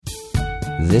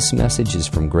This message is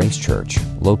from Grace Church,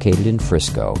 located in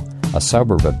Frisco, a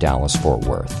suburb of Dallas-Fort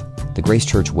Worth. The Grace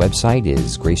Church website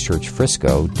is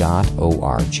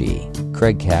gracechurchfrisco.org.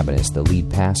 Craig Cabanis, the lead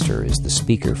pastor, is the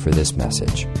speaker for this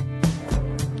message.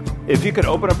 If you could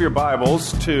open up your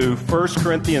Bibles to 1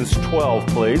 Corinthians 12,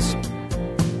 please.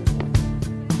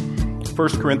 1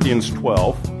 Corinthians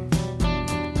 12.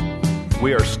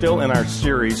 We are still in our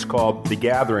series called The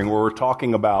Gathering, where we're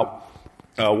talking about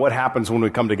what happens when we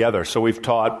come together. So we've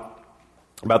taught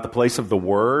about the place of the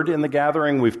Word in the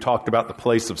gathering. We've talked about the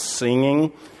place of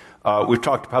singing. We've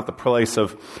talked about the place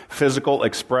of physical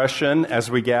expression as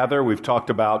we gather. We've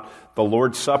talked about the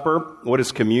Lord's Supper. What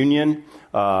is communion?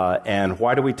 And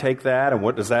why do we take that? And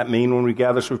what does that mean when we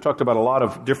gather? So we've talked about a lot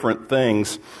of different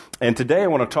things. And today I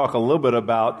want to talk a little bit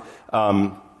about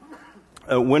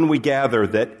when we gather,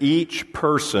 that each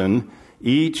person,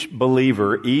 each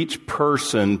believer, each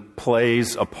person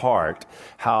plays a part,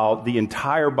 how the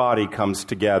entire body comes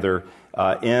together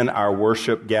in our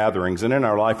worship gatherings and in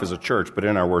our life as a church, but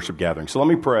in our worship gatherings. So let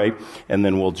me pray, and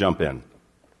then we'll jump in.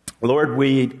 Lord,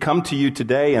 we come to you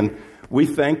today, and we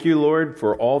thank you, Lord,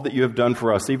 for all that you have done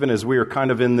for us. Even as we are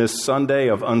kind of in this Sunday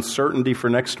of uncertainty for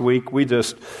next week, we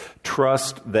just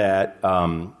trust that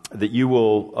that you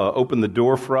will open the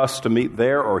door for us to meet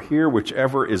there or here,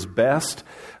 whichever is best.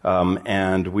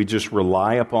 And we just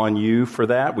rely upon you for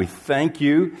that. We thank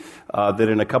you that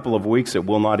in a couple of weeks it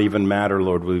will not even matter,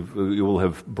 Lord. You will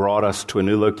have brought us to a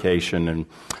new location, and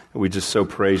we just so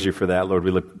praise you for that, Lord.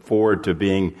 We look forward to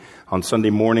being on Sunday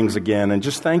mornings again, and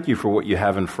just thank you for what you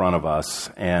have in front of us.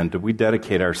 And we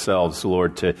dedicate ourselves,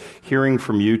 Lord, to hearing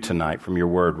from you tonight, from your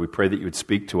word. We pray that you would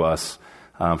speak to us,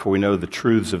 for we know the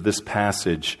truths of this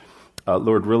passage,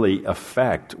 Lord, really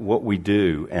affect what we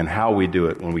do and how we do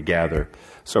it when we gather.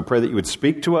 So I pray that you would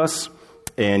speak to us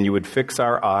and you would fix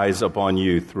our eyes upon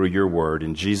you through your word.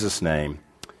 In Jesus' name,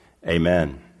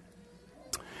 amen.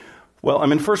 Well,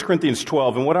 I'm in 1 Corinthians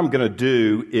 12, and what I'm going to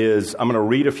do is I'm going to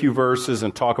read a few verses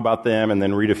and talk about them, and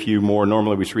then read a few more.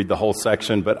 Normally we should read the whole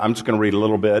section, but I'm just going to read a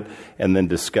little bit and then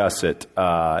discuss it,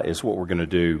 is what we're going to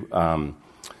do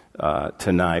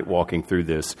tonight, walking through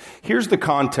this. Here's the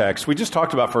context. We just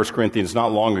talked about 1 Corinthians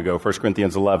not long ago, 1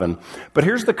 Corinthians 11. But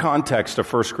here's the context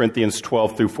of 1 Corinthians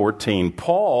 12 through 14.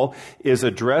 Paul is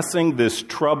addressing this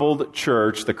troubled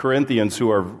church, the Corinthians,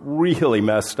 who are really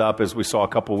messed up, as we saw a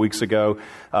couple weeks ago.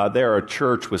 They're a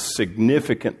church with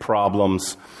significant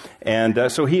problems.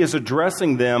 And so he is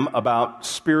addressing them about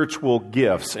spiritual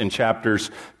gifts in chapters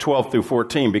 12 through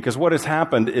 14, because what has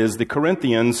happened is the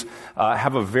Corinthians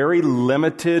have a very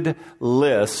limited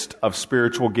list of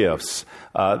spiritual gifts.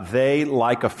 They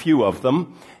like a few of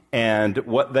them, and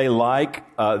what they like,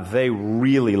 they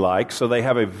really like. So they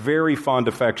have a very fond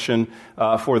affection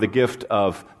for the gift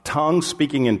of tongues,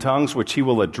 speaking in tongues, which he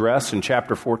will address in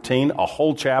chapter 14, a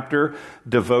whole chapter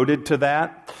devoted to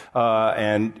that,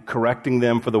 and correcting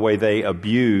them for the way they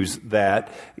abuse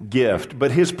that gift.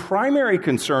 But his primary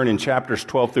concern in chapters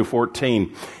 12 through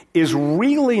 14 is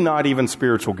really not even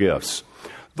spiritual gifts.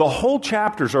 The whole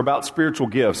chapters are about spiritual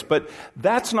gifts, but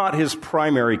that's not his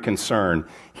primary concern.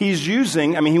 He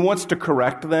wants to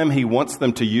correct them. He wants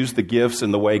them to use the gifts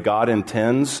in the way God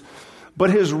intends. But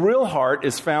his real heart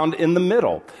is found in the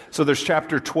middle. So there's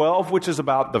chapter 12, which is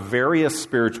about the various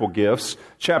spiritual gifts.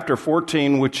 Chapter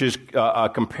 14, which is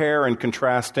compare and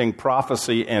contrasting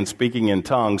prophecy and speaking in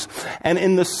tongues. And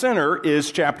in the center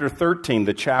is chapter 13,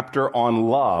 the chapter on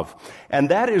love. And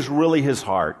that is really his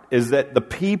heart, is that the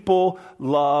people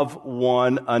love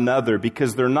one another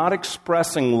because they're not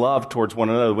expressing love towards one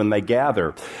another when they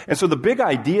gather. And so the big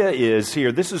idea is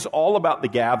here, this is all about the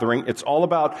gathering. It's all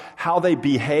about how they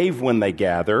behave when they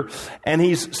gather. And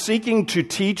he's seeking to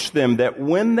teach them that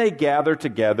when they gather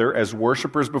together as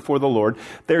worshipers before the Lord,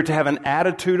 they're to have an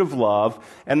attitude of love,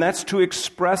 and that's to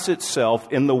express itself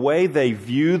in the way they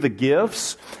view the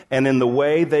gifts and in the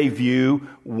way they view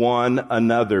one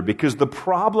another. Because the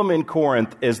problem in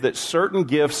Corinth is that certain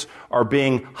gifts are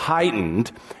being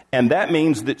heightened, and that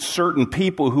means that certain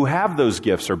people who have those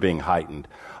gifts are being heightened.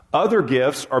 Other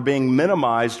gifts are being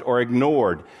minimized or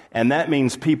ignored, and that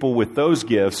means people with those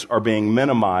gifts are being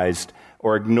minimized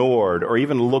or ignored or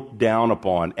even looked down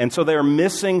upon. And so they're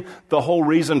missing the whole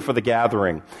reason for the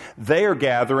gathering. They are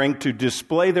gathering to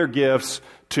display their gifts,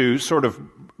 to sort of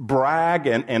brag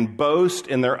and boast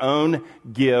in their own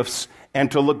gifts, and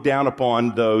to look down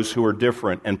upon those who are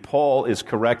different. And Paul is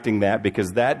correcting that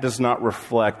because that does not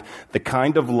reflect the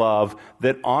kind of love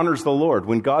that honors the Lord.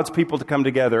 When God's people to come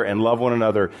together and love one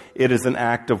another, it is an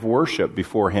act of worship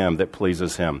before Him that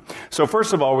pleases Him. So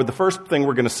first of all, the first thing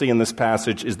we're going to see in this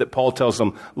passage is that Paul tells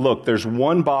them, look, there's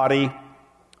one body,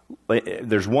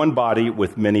 there's one body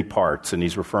with many parts, and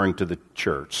he's referring to the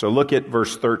church. So look at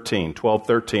verse 13, 12:13. I'm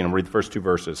going to read the first two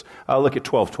verses. Look at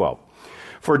 12:12.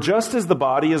 For just as the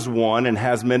body is one and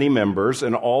has many members,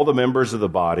 and all the members of the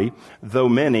body, though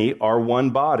many, are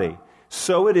one body,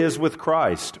 so it is with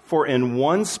Christ. For in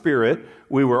one Spirit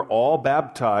we were all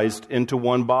baptized into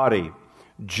one body,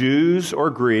 Jews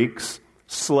or Greeks,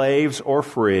 slaves or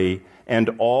free, and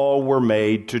all were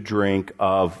made to drink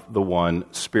of the one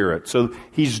Spirit. So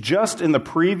he's just in the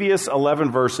previous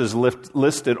 11 verses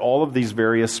listed all of these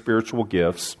various spiritual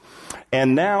gifts.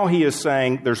 And now he is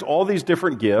saying there's all these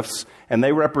different gifts, and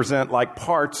they represent like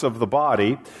parts of the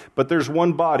body, but there's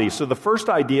one body. So the first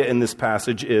idea in this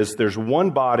passage is there's one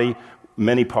body,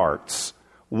 many parts.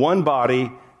 One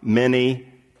body,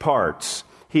 many parts.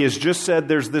 He has just said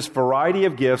there's this variety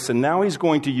of gifts, and now he's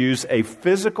going to use a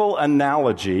physical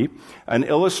analogy, an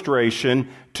illustration,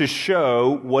 to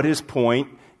show what his point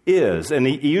is. And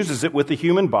he uses it with the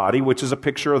human body, which is a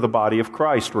picture of the body of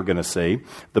Christ, we're going to see,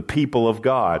 the people of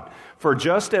God. For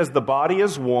just as the body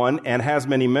is one and has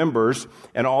many members,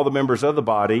 and all the members of the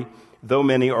body, though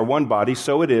many, are one body,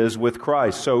 so it is with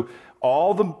Christ. So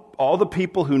all the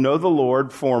people who know the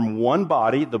Lord form one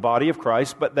body, the body of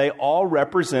Christ, but they all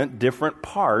represent different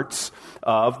parts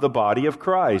of the body of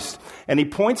Christ. And he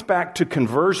points back to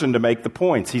conversion to make the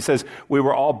points. He says, we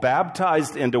were all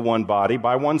baptized into one body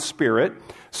by one Spirit.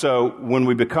 So when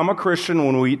we become a Christian,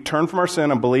 when we turn from our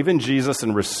sin and believe in Jesus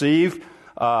and receive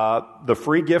the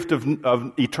free gift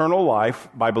of eternal life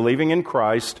by believing in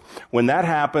Christ, when that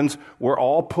happens, we're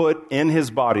all put in his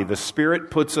body. The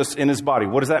Spirit puts us in his body.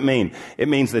 What does that mean? It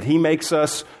means that he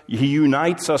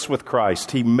unites us with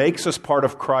Christ. He makes us part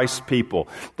of Christ's people.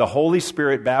 The Holy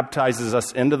Spirit baptizes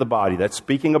us into the body. That's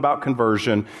speaking about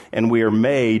conversion, and we are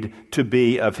made to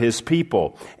be of his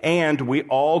people. And we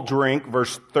all drink,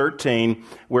 verse 13,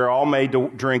 we're all made to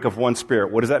drink of one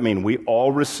Spirit. What does that mean? We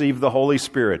all receive the Holy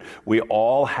Spirit. We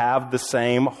all have the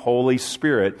same Holy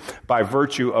Spirit by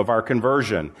virtue of our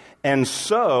conversion. And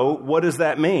so, what does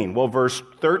that mean? Well, verse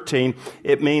 13,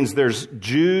 it means there's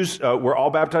Jews, we're all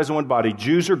baptized in one body,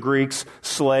 Jews or Greeks,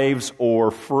 slaves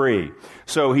or free.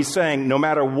 So he's saying no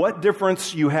matter what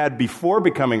difference you had before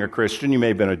becoming a Christian, you may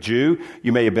have been a Jew,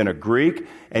 you may have been a Greek,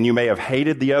 and you may have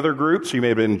hated the other groups. You may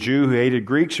have been a Jew who hated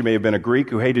Greeks, you may have been a Greek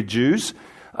who hated Jews,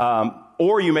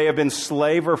 or you may have been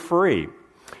slave or free.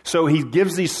 So he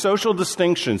gives these social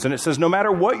distinctions, and it says no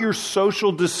matter what your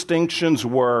social distinctions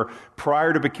were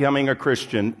prior to becoming a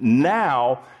Christian,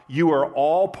 now you are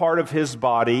all part of his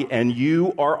body and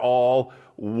you are all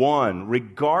one,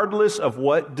 regardless of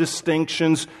what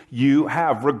distinctions you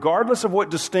have, regardless of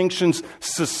what distinctions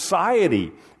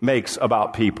society makes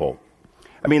about people.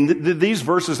 I mean, these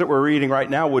verses that we're reading right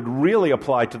now would really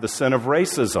apply to the sin of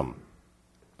racism.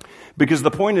 Because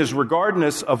the point is,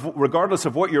 regardless of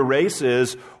what your race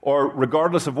is, or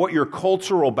regardless of what your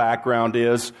cultural background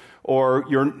is, or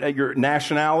your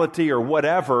nationality or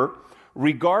whatever,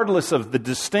 regardless of the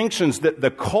distinctions that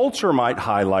the culture might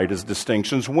highlight as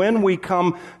distinctions, when we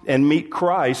come and meet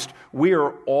Christ, we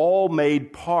are all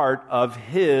made part of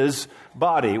his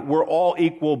body. We're all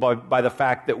equal by the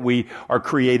fact that we are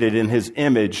created in his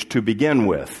image to begin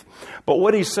with. But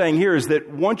what he's saying here is that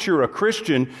once you're a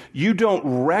Christian, you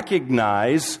don't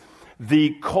recognize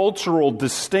the cultural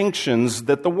distinctions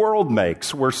that the world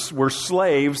makes, where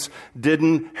slaves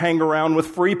didn't hang around with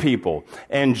free people,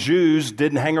 and Jews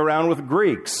didn't hang around with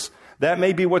Greeks. That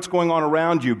may be what's going on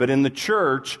around you, but in the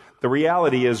church, the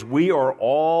reality is we are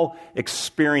all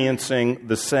experiencing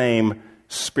the same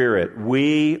Spirit.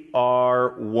 We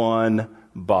are one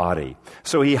body.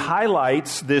 So he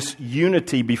highlights this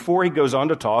unity before he goes on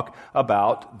to talk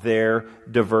about their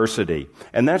diversity.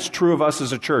 And that's true of us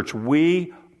as a church.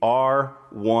 We are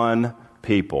one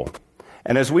people.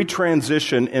 And as we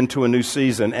transition into a new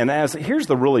season, and here's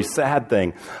the really sad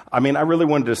thing. I mean, I really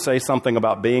wanted to say something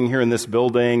about being here in this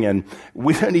building, and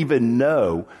we don't even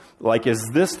know, like, is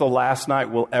this the last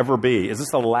night we'll ever be? Is this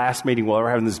the last meeting we'll ever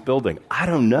have in this building? I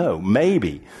don't know.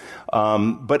 Maybe.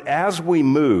 But as we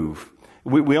move,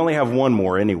 we only have one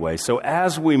more anyway. So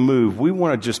as we move, we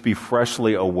want to just be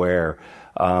freshly aware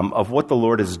of what the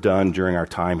Lord has done during our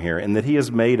time here, and that he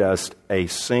has made us a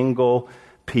single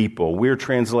people. We're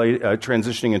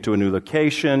transitioning into a new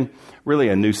location, really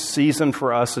a new season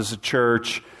for us as a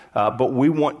church, but we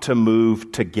want to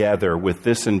move together with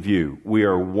this in view. We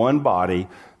are one body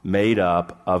made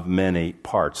up of many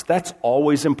parts. That's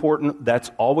always important. That's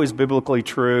always biblically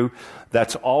true.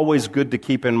 That's always good to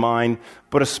keep in mind,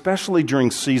 but especially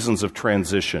during seasons of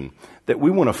transition, that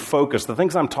we want to focus. The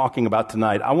things I'm talking about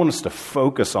tonight, I want us to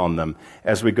focus on them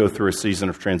as we go through a season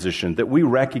of transition, that we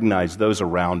recognize those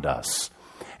around us,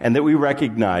 and that we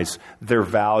recognize their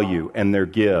value and their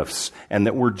gifts, and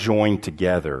that we're joined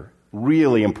together.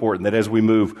 Really important that as we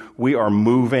move, we are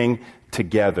moving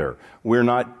together. We're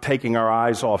not taking our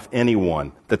eyes off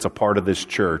anyone that's a part of this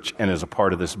church and is a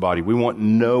part of this body. We want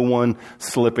no one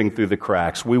slipping through the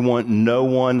cracks. We want no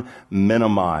one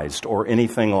minimized or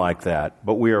anything like that.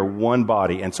 But we are one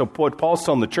body. And so what Paul's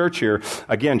telling the church here,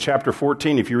 again, chapter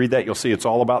 14, if you read that, you'll see it's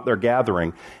all about their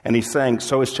gathering. And he's saying,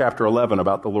 so is chapter 11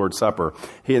 about the Lord's Supper.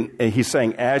 He's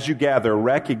saying, as you gather,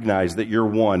 recognize that you're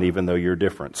one, even though you're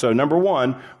different. So number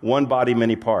one body,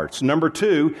 many parts. Number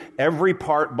two, every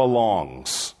part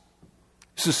belongs.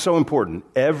 This is so important.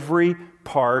 Every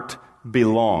part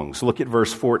belongs. Look at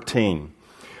verse 14.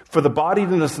 For the body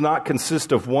does not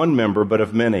consist of one member, but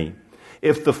of many.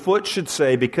 If the foot should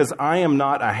say, because I am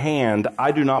not a hand,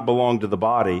 I do not belong to the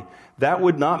body, that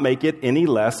would not make it any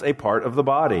less a part of the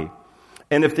body.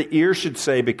 And if the ear should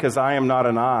say, because I am not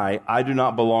an eye, I do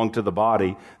not belong to the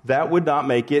body, that would not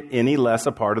make it any less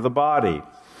a part of the body.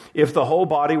 If the whole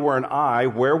body were an eye,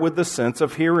 where would the sense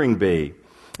of hearing be?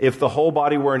 If the whole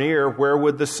body were an ear, where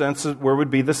would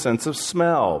be the sense of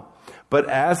smell? But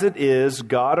as it is,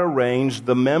 God arranged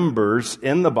the members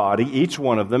in the body, each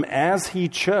one of them, as He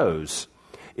chose.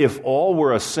 If all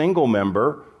were a single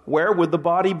member, where would the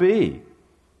body be?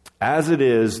 As it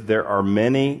is, there are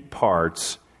many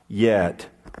parts, yet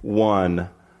one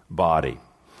body.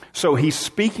 So he's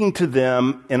speaking to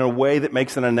them in a way that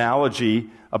makes an analogy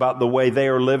about the way they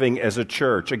are living as a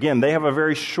church. Again, they have a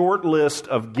very short list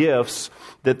of gifts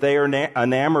that they are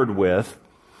enamored with.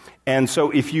 And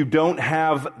so if you don't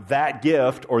have that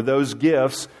gift or those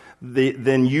gifts,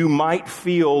 then you might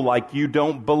feel like you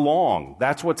don't belong.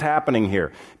 That's what's happening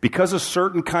here. Because a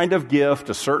certain kind of gift,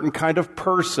 a certain kind of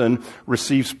person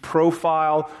receives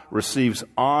profile, receives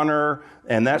honor,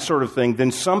 and that sort of thing,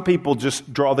 then some people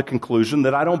just draw the conclusion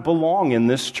that I don't belong in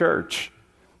this church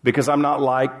because I'm not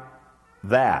like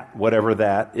that, whatever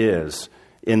that is.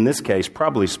 In this case,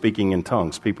 probably speaking in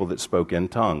tongues, people that spoke in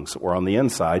tongues were on the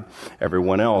inside.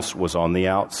 Everyone else was on the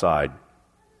outside.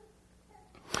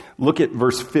 Look at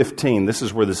verse 15. This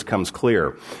is where this comes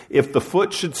clear. If the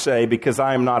foot should say, because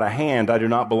I am not a hand, I do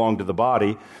not belong to the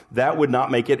body, that would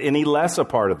not make it any less a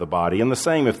part of the body. And the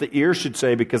same, if the ear should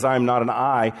say, because I am not an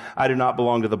eye, I do not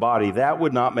belong to the body, that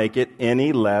would not make it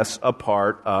any less a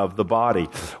part of the body.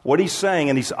 What he's saying,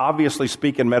 and he's obviously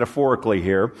speaking metaphorically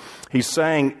here, he's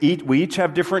saying we each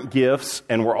have different gifts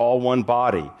and we're all one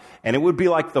body. And it would be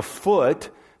like the foot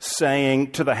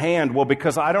saying to the hand, well,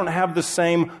 because I don't have the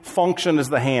same function as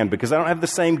the hand, because I don't have the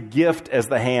same gift as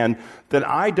the hand, then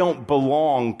I don't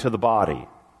belong to the body.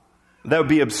 That would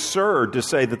be absurd to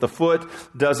say that the foot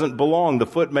doesn't belong. The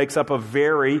foot makes up a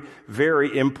very,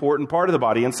 very important part of the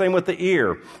body. And same with the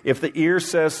ear. If the ear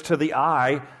says to the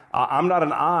eye, I'm not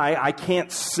an eye, I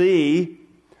can't see,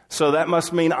 so that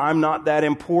must mean I'm not that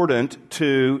important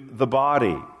to the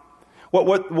body.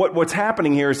 What's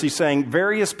happening here is he's saying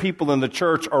various people in the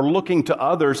church are looking to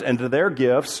others and to their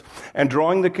gifts and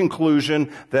drawing the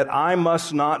conclusion that I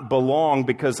must not belong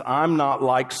because I'm not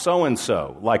like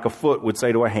so-and-so, like a foot would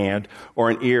say to a hand or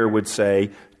an ear would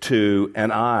say to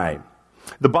an eye.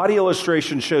 The body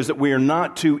illustration shows that we are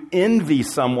not to envy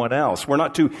someone else. We're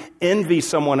not to envy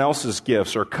someone else's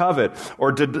gifts or covet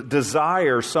or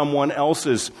desire someone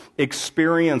else's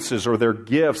experiences or their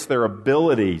gifts, their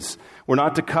abilities. We're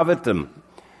not to covet them.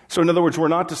 So in other words, we're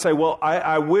not to say, well,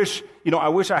 I wish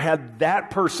I had that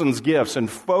person's gifts and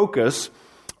focus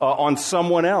on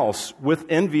someone else with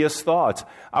envious thoughts.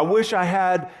 I wish I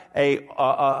had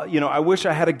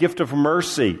a gift of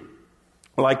mercy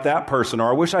like that person, or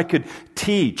I wish I could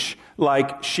teach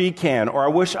like she can, or I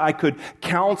wish I could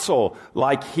counsel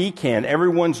like he can.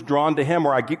 Everyone's drawn to him.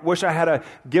 Or I wish I had a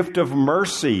gift of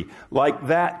mercy like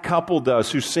that couple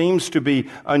does, who seems to be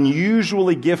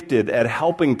unusually gifted at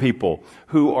helping people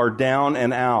who are down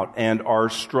and out and are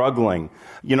struggling.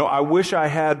 I wish I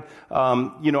had,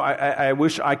 I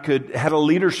wish I had a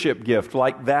leadership gift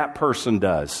like that person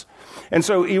does. And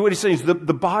so what he's saying is the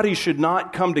body should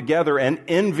not come together and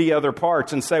envy other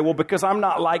parts and say, well, because I'm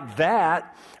not like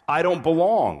that, I don't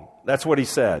belong. That's what he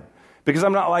said. Because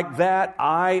I'm not like that,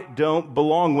 I don't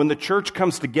belong. When the church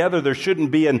comes together, there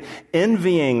shouldn't be an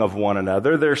envying of one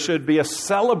another. There should be a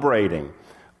celebrating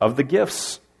of the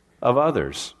gifts of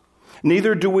others.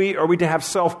 Neither are we to have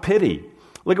self-pity.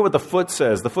 Look at what the foot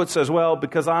says. The foot says, well,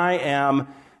 because I am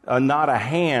not a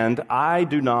hand, I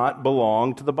do not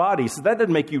belong to the body. So that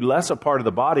doesn't make you less a part of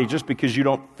the body just because you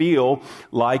don't feel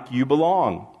like you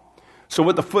belong. So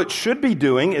what the foot should be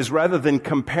doing is, rather than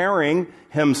comparing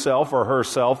himself or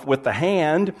herself with the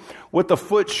hand, what the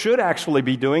foot should actually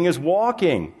be doing is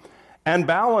walking and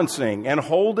balancing and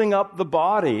holding up the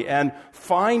body and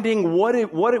finding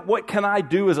what can I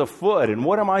do as a foot and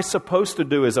what am I supposed to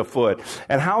do as a foot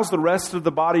and how's the rest of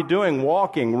the body doing,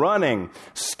 walking, running,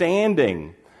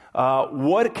 standing.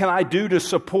 What can I do to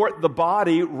support the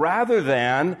body rather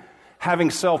than having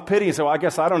self-pity and say, well, I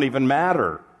guess I don't even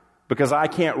matter because I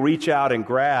can't reach out and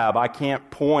grab. I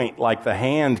can't point like the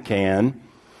hand can.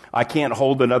 I can't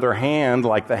hold another hand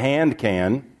like the hand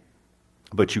can.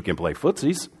 But you can play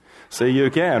footsies. So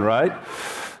you can, right?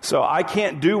 So I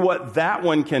can't do what that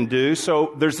one can do.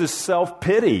 So there's this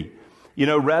self-pity,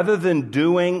 rather than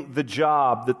doing the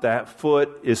job that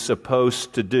foot is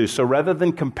supposed to do. So rather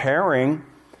than comparing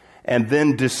and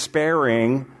then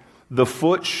despairing, the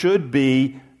foot should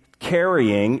be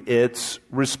carrying its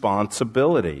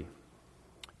responsibility.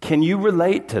 Can you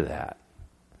relate to that?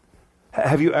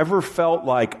 Have you ever felt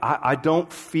like, I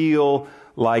don't feel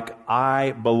like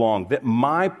I belong, that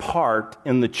my part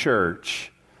in the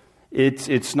church,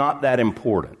 it's not that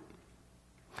important.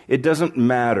 It doesn't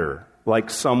matter like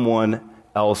someone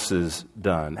else's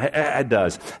done. It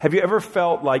does. Have you ever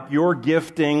felt like your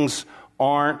giftings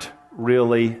aren't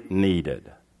really needed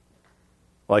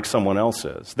like someone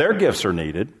else's? Their gifts are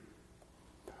needed,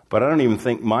 but I don't even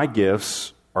think my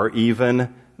gifts are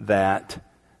even that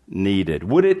needed.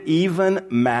 Would it even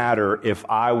matter if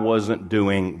I wasn't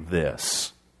doing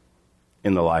this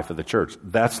in the life of the church?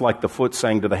 That's like the foot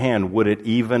saying to the hand, would it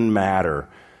even matter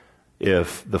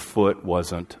if the foot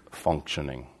wasn't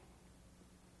functioning?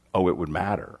 Oh, it would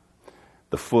matter.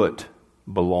 The foot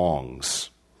belongs.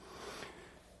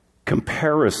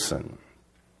 Comparison,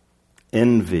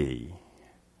 envy,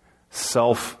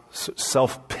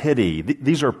 self-pity,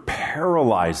 these are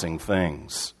paralyzing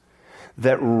things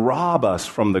that rob us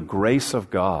from the grace of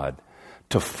God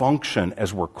to function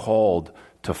as we're called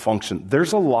to function.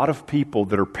 There's a lot of people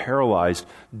that are paralyzed,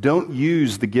 don't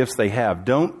use the gifts they have,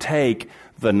 don't take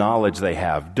the knowledge they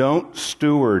have, don't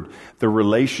steward the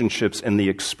relationships and the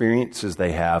experiences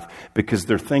they have because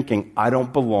they're thinking, I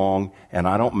don't belong and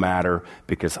I don't matter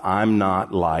because I'm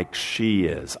not like she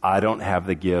is. I don't have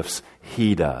the gifts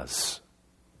he does.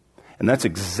 And that's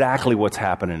exactly what's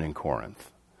happening in Corinth.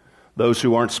 Those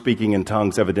who aren't speaking in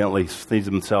tongues evidently see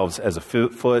themselves as a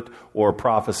foot or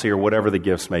prophecy or whatever the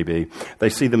gifts may be. They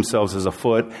see themselves as a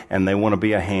foot and they want to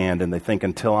be a hand, and they think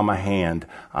until I'm a hand,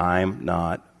 I'm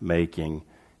not making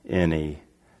any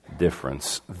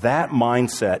difference. That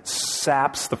mindset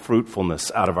saps the fruitfulness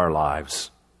out of our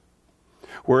lives.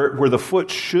 Where the foot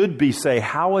should be, say,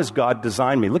 how has God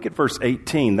designed me? Look at verse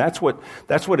 18. That's what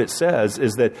it says,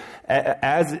 is that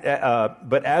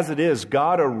but as it is,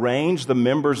 God arranged the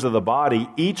members of the body,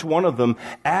 each one of them,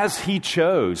 as he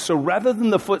chose. So rather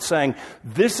than the foot saying,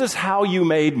 this is how you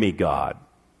made me, God,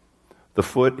 the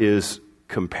foot is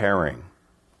comparing.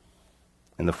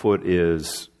 And the foot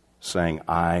is saying,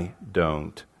 I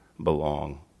don't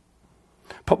belong.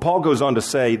 Paul goes on to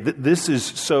say that this is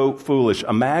so foolish.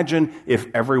 Imagine if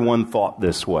everyone thought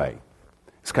this way.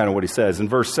 It's kind of what he says. In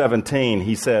verse 17,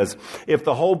 he says, if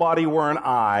the whole body were an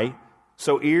eye,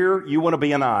 so ear, you want to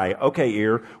be an eye. Okay,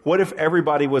 ear. What if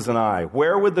everybody was an eye?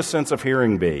 Where would the sense of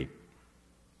hearing be?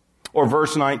 Or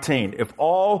verse 19, if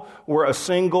all were a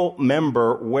single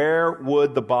member, where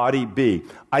would the body be?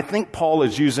 I think Paul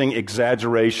is using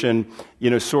exaggeration,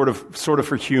 sort of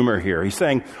for humor here. He's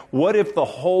saying, what if the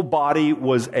whole body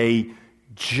was a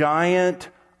giant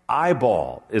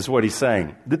eyeball, is what he's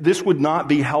saying. This would not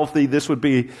be healthy. This would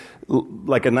be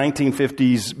like a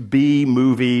 1950s B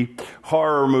movie,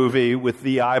 horror movie with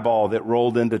the eyeball that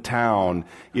rolled into town,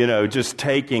 just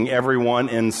taking everyone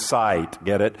in sight,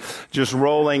 get it? Just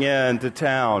rolling into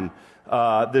town,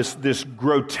 this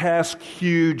grotesque,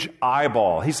 huge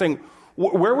eyeball. He's saying,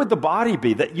 where would the body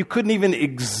be? That you couldn't even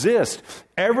exist.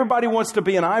 Everybody wants to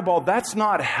be an eyeball. That's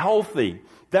not healthy.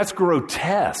 That's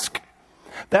grotesque.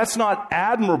 That's not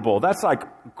admirable. That's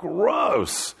like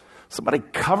gross. Somebody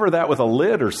cover that with a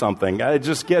lid or something.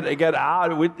 Just get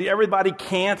out. Everybody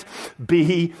can't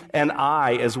be an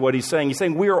eye, is what he's saying. He's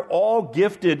saying we are all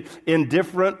gifted in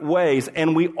different ways,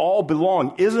 and we all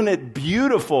belong. Isn't it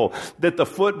beautiful that the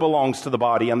foot belongs to the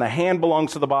body, and the hand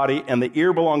belongs to the body, and the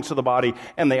ear belongs to the body,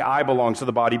 and the eye belongs to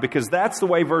the body? Because that's the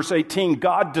way, verse 18,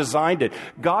 God designed it.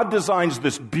 God designs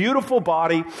this beautiful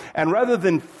body, and rather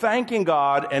than thanking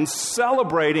God and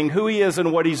celebrating who he is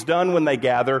and what he's done when they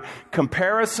gather,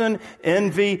 comparison,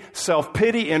 envy,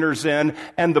 self-pity enters in,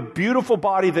 and the beautiful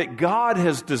body that God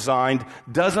has designed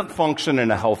doesn't function in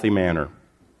a healthy manner.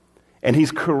 And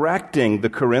he's correcting the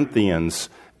Corinthians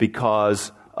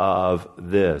because of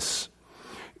this.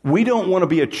 We don't want to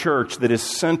be a church that is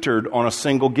centered on a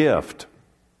single gift.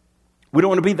 We don't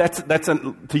want to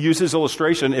be, to use his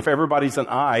illustration, if everybody's an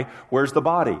eye, where's the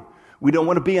body? We don't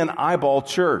want to be an eyeball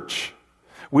church.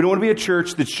 We don't want to be a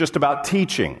church that's just about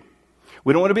teaching.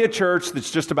 We don't want to be a church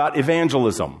that's just about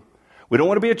evangelism. We don't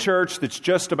want to be a church that's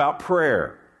just about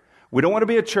prayer. We don't want to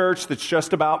be a church that's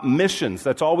just about missions.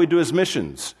 That's all we do is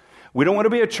missions. We don't want to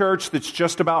be a church that's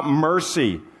just about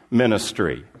mercy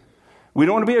ministry. We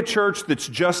don't want to be a church that's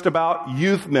just about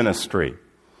youth ministry.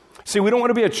 See, we don't want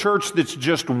to be a church that's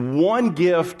just one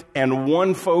gift and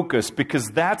one focus, because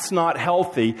that's not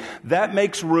healthy. That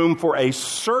makes room for a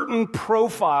certain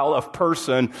profile of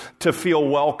person to feel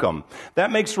welcome.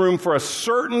 That makes room for a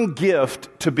certain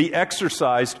gift to be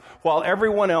exercised while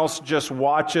everyone else just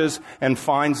watches and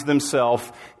finds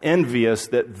themselves envious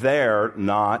that they're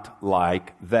not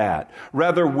like that.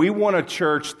 Rather, we want a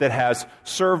church that has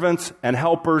servants and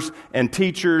helpers and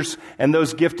teachers and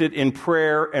those gifted in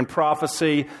prayer and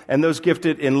prophecy and those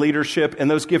gifted in leadership and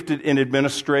those gifted in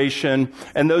administration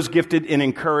and those gifted in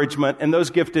encouragement and those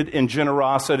gifted in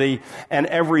generosity and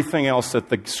everything else that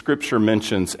the Scripture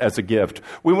mentions as a gift.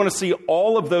 We want to see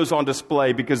all of those on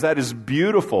display because that is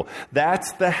beautiful.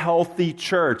 That's the healthy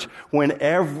church when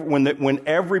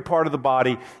every part of the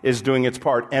body is doing its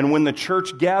part. And when the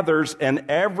church gathers and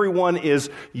everyone is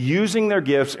using their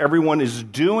gifts, everyone is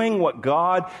doing what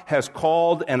God has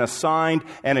called and assigned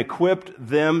and equipped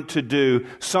them to do,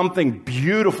 something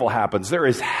beautiful happens. There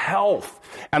is health.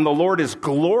 And the Lord is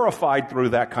glorified through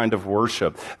that kind of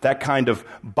worship, that kind of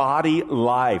body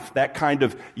life, that kind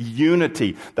of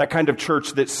unity, that kind of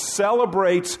church that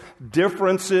celebrates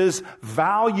differences,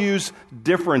 values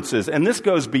differences. And this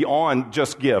goes beyond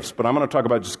just gifts, but I'm going to talk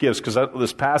about just gifts because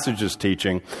this passage is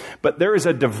teaching. But there is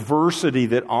a diversity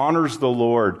that honors the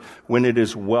Lord when it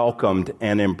is welcomed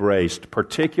and embraced,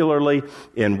 particularly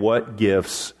in what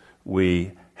gifts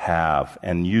we have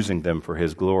and using them for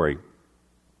His glory.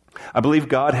 I believe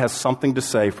God has something to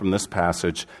say from this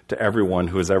passage to everyone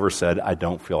who has ever said, I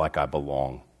don't feel like I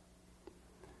belong.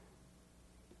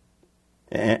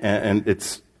 And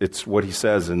it's what he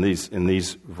says in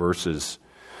these verses.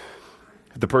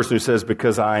 The person who says,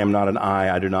 because I am not an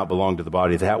eye, I do not belong to the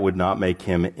body, that would not make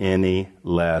him any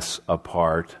less a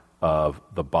part of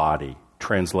the body.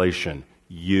 Translation,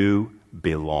 you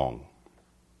belong.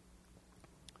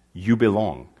 You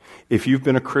belong. If you've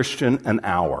been a Christian an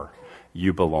hour,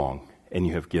 you belong, and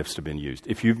you have gifts to have been used.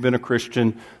 If you've been a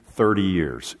Christian 30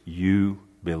 years, you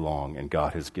belong, and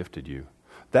God has gifted you.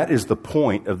 That is the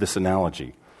point of this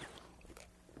analogy,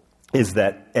 is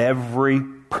that every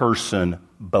person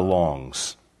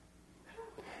belongs.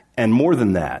 And more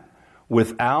than that,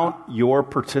 without your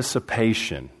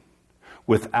participation,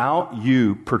 without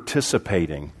you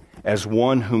participating as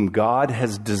one whom God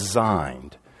has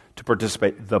designed to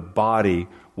participate, the body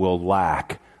will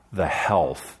lack the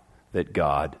health that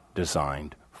God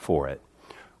designed for it.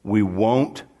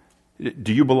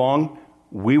 Do you belong?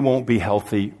 We won't be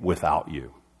healthy without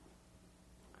you.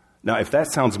 Now, if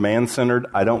that sounds man-centered,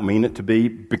 I don't mean it to be,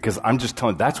 because I'm just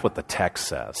telling you, that's what the text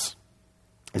says,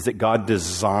 is that God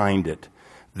designed it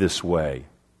this way.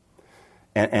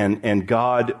 And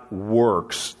God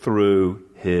works through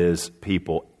His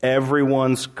people.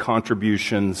 Everyone's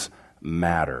contributions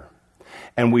matter.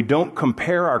 And we don't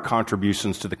compare our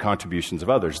contributions to the contributions of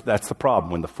others. That's the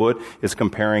problem. When the foot is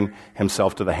comparing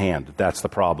himself to the hand, that's the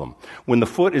problem. When the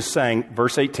foot is saying,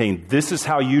 verse 18, this is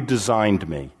how you designed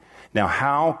me. Now,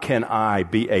 how can I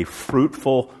be a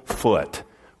fruitful foot?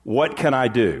 What can I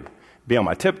do? Be on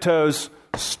my tiptoes,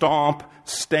 stomp,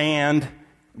 stand,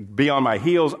 be on my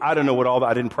heels. I don't know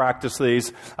I didn't practice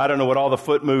these. I don't know what all the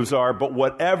foot moves are, but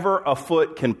whatever a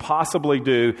foot can possibly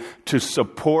do to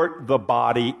support the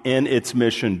body in its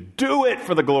mission, do it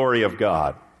for the glory of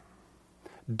God.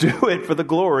 Do it for the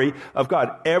glory of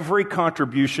God. Every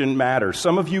contribution matters.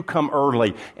 Some of you come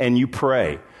early and you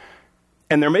pray.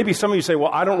 And there may be some of you say,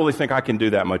 well, I don't really think I can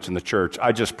do that much in the church.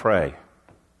 I just pray.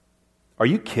 Are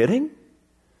you kidding?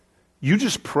 You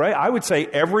just pray. I would say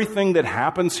everything that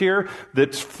happens here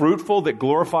that's fruitful, that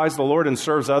glorifies the Lord and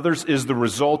serves others is the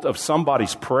result of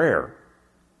somebody's prayer.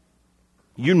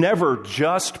 You never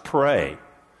just pray.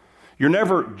 You're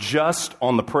never just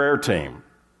on the prayer team.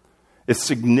 It's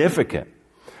significant.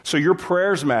 So your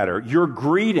prayers matter. Your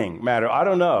greeting matter. I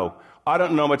don't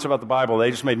know much about the Bible. They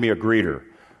just made me a greeter.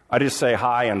 I just say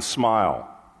hi and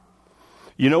smile.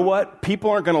 You know what?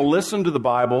 People aren't going to listen to the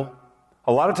Bible.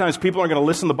 A lot of times people aren't going to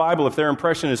listen to the Bible if their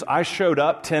impression is, I showed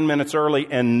up 10 minutes early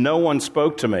and no one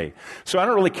spoke to me. So I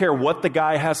don't really care what the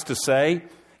guy has to say.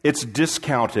 It's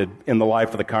discounted in the life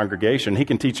of the congregation. He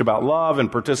can teach about love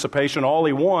and participation all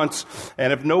he wants,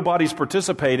 and if nobody's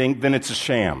participating, then it's a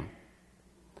sham.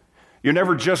 You're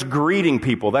never just greeting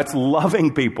people. That's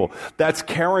loving people. That's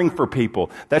caring for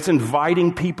people. That's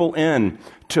inviting people in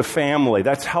to family.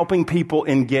 That's helping people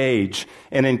engage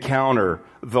and encounter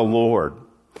the Lord.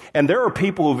 And there are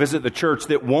people who visit the church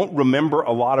that won't remember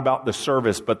a lot about the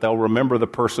service, but they'll remember the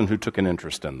person who took an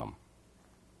interest in them.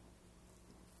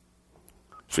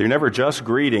 So you're never just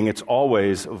greeting. It's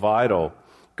always vital.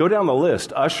 Go down the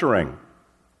list. Ushering,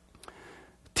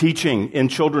 teaching in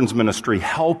children's ministry,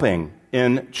 helping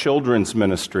in children's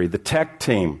ministry, the tech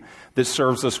team that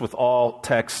serves us with all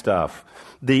tech stuff,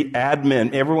 the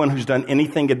admin, everyone who's done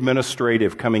anything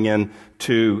administrative coming in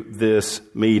to this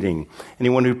meeting,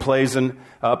 anyone who plays an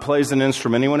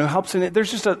instrument, anyone who helps in it.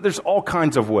 There's all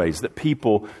kinds of ways that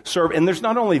people serve. And there's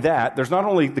not only that, there's not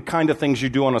only the kind of things you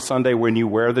do on a Sunday when you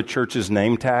wear the church's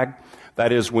name tag.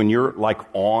 That is when you're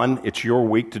it's your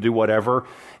week to do whatever.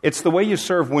 It's the way you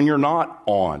serve when you're not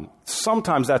on.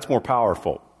 Sometimes that's more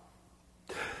powerful.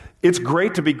 It's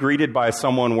great to be greeted by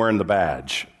someone wearing the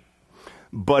badge.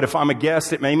 But if I'm a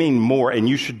guest, it may mean more, and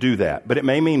you should do that. But it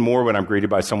may mean more when I'm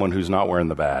greeted by someone who's not wearing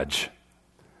the badge.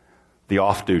 The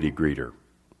off-duty greeter.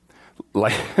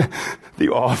 Like the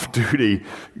off-duty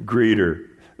greeter,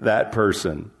 that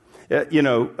person. Just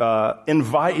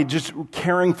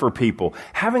caring for people,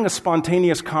 having a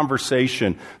spontaneous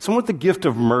conversation, someone with the gift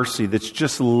of mercy that's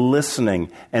just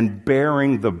listening and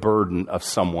bearing the burden of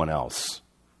someone else.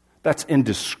 That's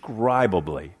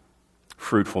indescribably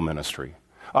fruitful ministry.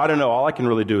 I don't know, all I can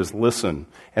really do is listen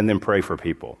and then pray for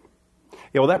people.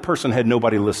 Yeah, well, that person had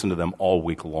nobody listen to them all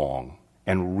week long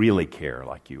and really care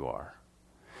like you are.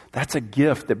 That's a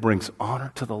gift that brings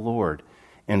honor to the Lord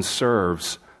and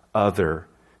serves other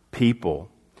people.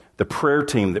 The prayer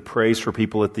team that prays for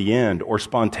people at the end or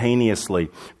spontaneously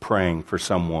praying for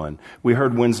someone. We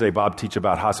heard Wednesday Bob teach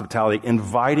about hospitality,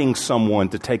 inviting someone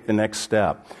to take the next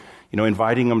step.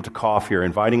 Inviting them to coffee or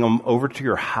inviting them over to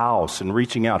your house and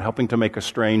reaching out, helping to make a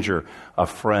stranger a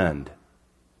friend.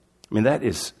 That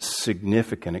is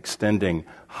significant, extending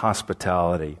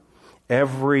hospitality.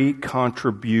 Every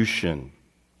contribution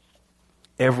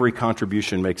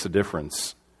makes a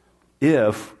difference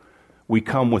if we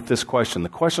come with this question. The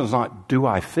question is not, do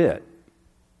I fit?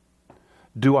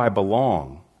 Do I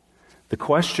belong? The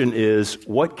question is,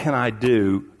 what can I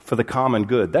do for the common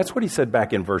good? That's what he said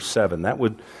back in verse 7.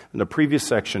 In the previous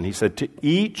section, he said, to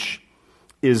each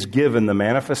is given the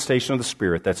manifestation of the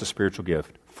Spirit, that's a spiritual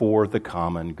gift, for the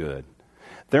common good.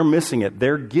 They're missing it.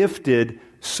 They're gifted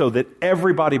so that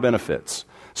everybody benefits.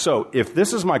 So if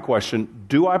this is my question,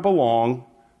 do I belong?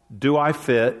 Do I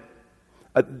fit?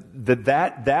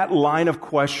 That line of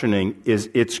questioning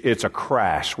it's a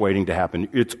crash waiting to happen.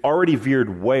 It's already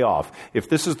veered way off. If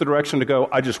this is the direction to go,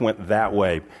 I just went that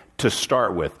way to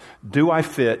start with. Do I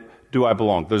fit? Do I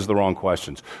belong? Those are the wrong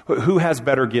questions. Who has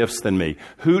better gifts than me?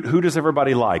 Who does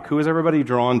everybody like? Who is everybody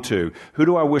drawn to? Who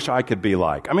do I wish I could be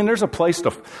like? There's a place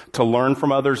to learn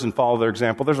from others and follow their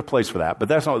example. There's a place for that, but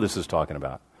that's not what this is talking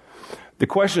about. The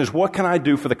question is, what can I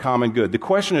do for the common good? The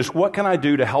question is, what can I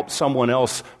do to help someone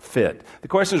else fit? The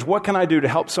question is, what can I do to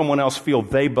help someone else feel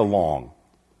they belong?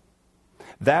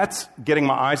 That's getting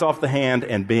my eyes off the hand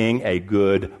and being a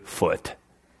good foot.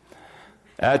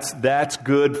 That's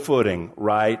good footing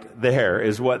right there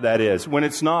is what that is. When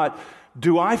it's not,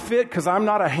 do I fit because I'm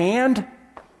not a hand?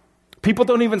 People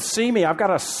don't even see me. I've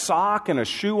got a sock and a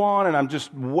shoe on and I'm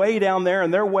just way down there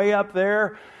and they're way up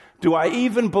there. Do I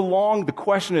even belong? The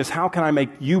question is, how can I make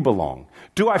you belong?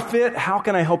 Do I fit? How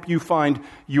can I help you find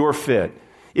your fit?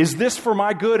 Is this for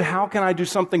my good? How can I do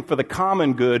something for the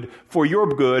common good, for your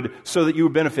good, so that you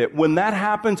benefit? When that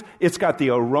happens, it's got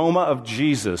the aroma of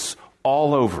Jesus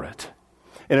all over it.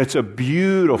 And it's a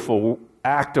beautiful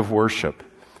act of worship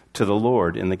to the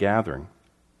Lord in the gathering.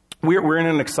 We're in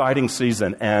an exciting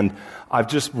season, and I've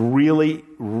just really,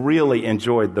 really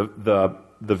enjoyed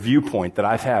the viewpoint that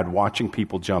I've had watching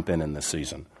people jump in this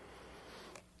season.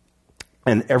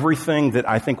 And everything that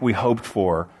I think we hoped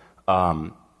for,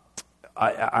 I'm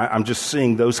just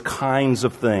seeing those kinds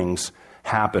of things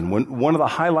happen. One of the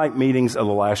highlight meetings of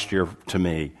the last year to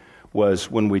me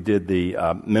was when we did the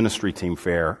ministry team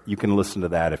fair. You can listen to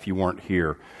that if you weren't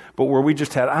here. But where we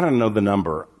just had, I don't know the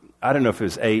number, I don't know if it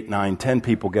was 8, 9, 10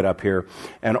 people get up here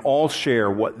and all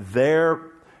share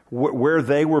where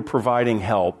they were providing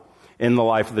help in the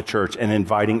life of the church and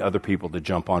inviting other people to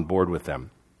jump on board with them.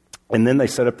 And then they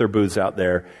set up their booths out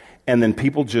there, and then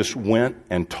people just went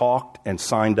and talked and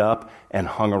signed up and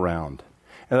hung around.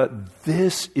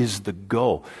 This is the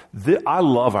goal. I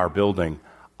love our building.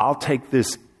 I'll take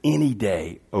this any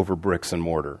day over bricks and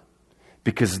mortar.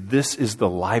 because this is the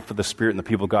life of the Spirit and the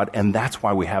people of God, and that's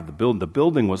why we have the building. The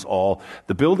building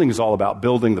is all about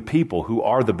building the people who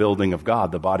are the building of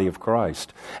God, the body of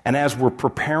Christ. And as we're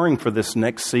preparing for this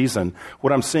next season,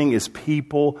 what I'm seeing is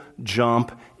people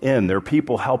jump in. There are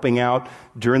people helping out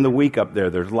during the week up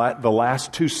there. There's the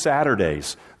last 2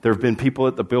 Saturdays, there have been people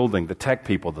at the building, the tech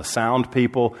people, the sound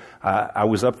people. I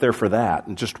was up there for that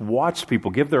and just watched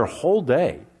people give their whole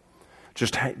day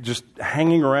just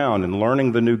hanging around and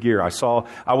learning the new gear.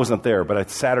 I wasn't there, but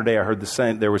Saturday I heard the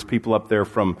same. There was people up there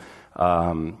from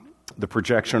the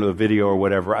projection or the video or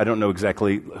whatever. I don't know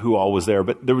exactly who all was there,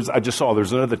 but I just saw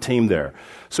there's another team there.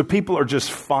 So people are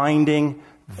just finding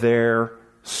their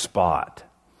spot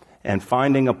and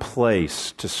finding a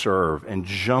place to serve and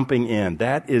jumping in.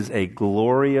 That is a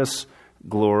glorious,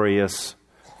 glorious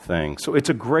thing. So it's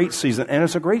a great season, and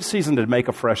it's a great season to make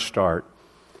a fresh start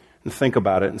and think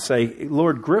about it and say,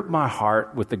 Lord, grip my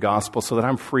heart with the gospel so that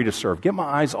I'm free to serve. Get my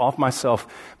eyes off myself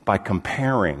by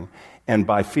comparing and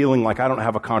by feeling like I don't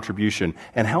have a contribution,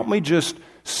 and help me just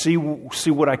see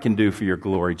what I can do for your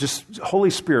glory. Just, Holy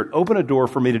Spirit, open a door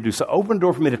for me to do so. Open a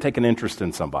door for me to take an interest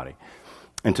in somebody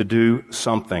and to do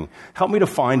something. Help me to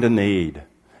find a need.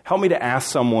 Help me to ask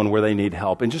someone where they need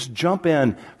help, and just jump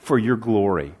in for your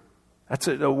glory. That's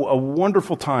a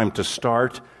wonderful time to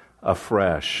start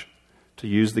afresh, to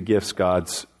use the gifts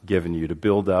God's given you to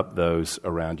build up those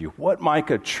around you. What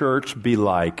might a church be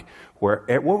like?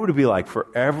 What would it be like for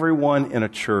everyone in a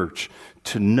church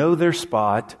to know their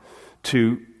spot,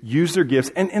 to use their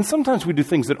gifts? And sometimes we do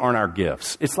things that aren't our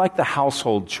gifts. It's like the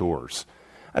household chores.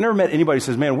 I never met anybody who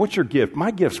says, man, what's your gift? My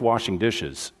gift's washing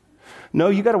dishes. No,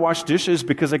 you got to wash dishes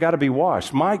because they got to be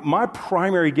washed. My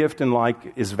primary gift in life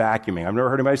is vacuuming. I've never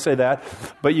heard anybody say that,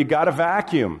 but you got to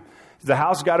vacuum. The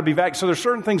house got to be vacuumed. So there's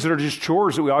certain things that are just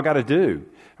chores that we all got to do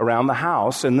around the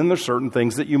house, and then there's certain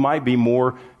things that you might be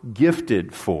more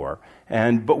gifted for.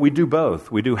 But we do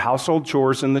both. We do household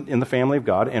chores in the family of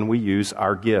God, and we use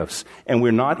our gifts. And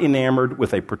we're not enamored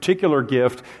with a particular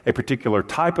gift, a particular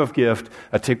type of gift,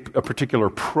 a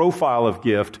particular profile of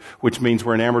gift, which means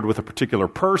we're enamored with a particular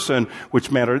person,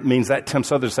 which means that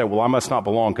tempts others to say, well, I must not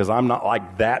belong because I'm not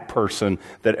like that person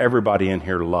that everybody in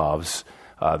here loves.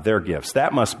 Their gifts.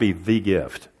 That must be the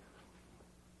gift.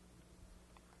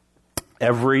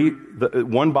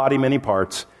 One body, many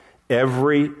parts.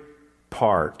 Every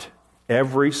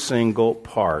single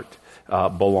part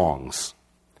belongs.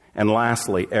 And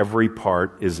lastly, every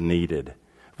part is needed.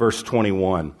 Verse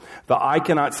 21, the eye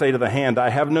cannot say to the hand, I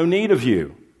have no need of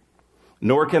you,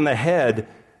 nor can the head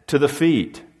to the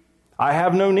feet, I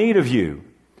have no need of you.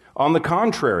 On the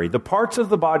contrary, the parts of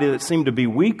the body that seem to be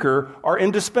weaker are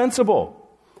indispensable.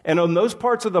 And on those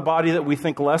parts of the body that we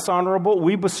think less honorable,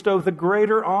 we bestow the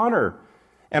greater honor.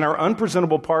 And our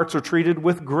unpresentable parts are treated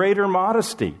with greater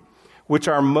modesty, which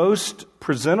our most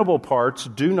presentable parts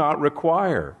do not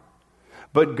require.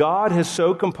 But God has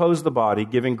so composed the body,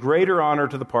 giving greater honor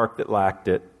to the part that lacked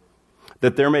it,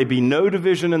 that there may be no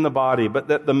division in the body, but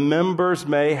that the members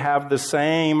may have the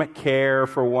same care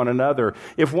for one another.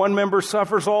 If one member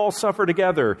suffers, all suffer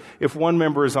together. If one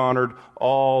member is honored,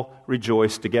 all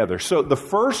rejoice together. So the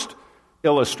first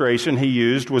illustration he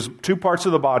used was 2 parts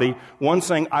of the body, one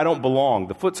saying, I don't belong.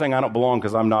 The foot saying, I don't belong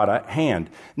because I'm not a hand.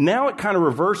 Now it kind of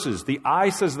reverses. The eye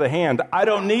says to the hand, I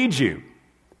don't need you.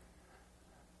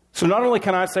 So not only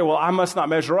can I say, well, I must not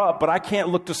measure up, but I can't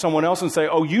look to someone else and say,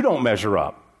 oh, you don't measure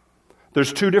up.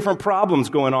 There's 2 different problems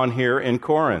going on here in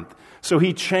Corinth. So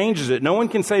he changes it. No one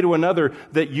can say to another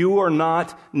that you are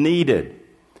not needed.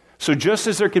 So just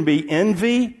as there can be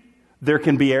envy, there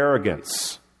can be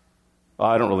arrogance. Well,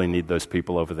 I don't really need those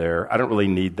people over there. I don't really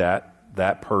need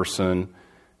that person.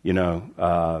 You know,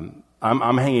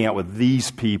 I'm hanging out with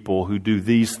these people who do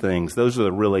these things. Those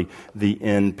are really the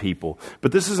end people.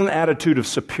 But this is an attitude of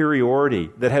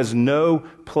superiority that has no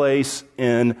place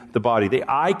in the body. The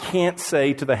eye can't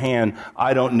say to the hand,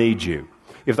 I don't need you.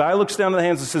 If the eye looks down at the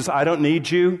hands and says, I don't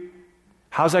need you,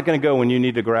 how's that going to go when you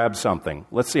need to grab something?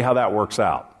 Let's see how that works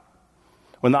out.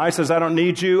 When the eye says, I don't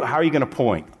need you, how are you going to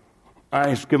point?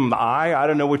 I just give them the eye. I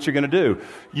don't know what you're going to do.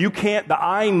 You can't. The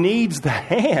eye needs the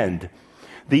hand.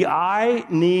 The eye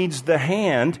needs the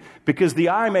hand because the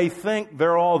eye may think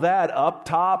they're all that up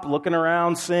top, looking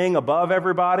around, seeing above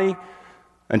everybody,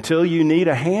 until you need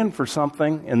a hand for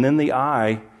something, and then the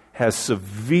eye has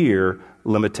severe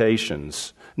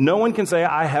limitations. No one can say,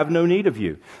 I have no need of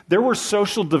you. There were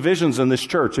social divisions in this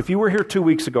church. If you were here 2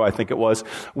 weeks ago, I think it was,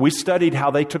 we studied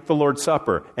how they took the Lord's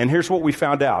Supper. And here's what we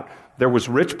found out. There was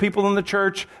rich people in the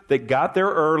church that got there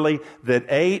early, that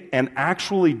ate and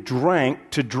actually drank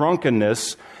to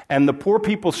drunkenness. And the poor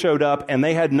people showed up and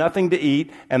they had nothing to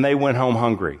eat and they went home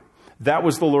hungry. That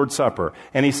was the Lord's Supper.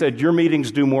 And he said, your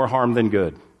meetings do more harm than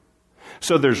good.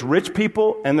 So there's rich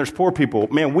people and there's poor people.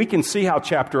 Man, we can see how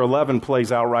chapter 11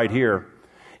 plays out right here.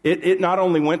 It not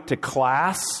only went to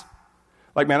class,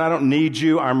 like, man, I don't need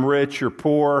you. I'm rich. You're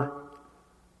poor.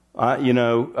 What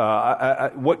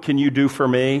can you do for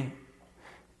me?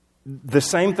 The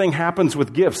same thing happens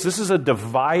with gifts. This is a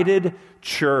divided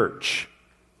church.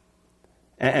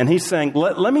 And he's saying,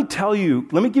 let me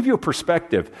give you a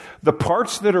perspective. The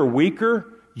parts that are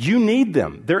weaker, you need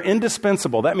them. They're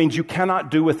indispensable. That means you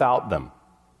cannot do without them.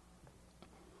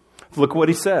 Look what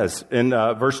he says in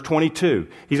verse 22.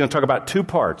 He's going to talk about two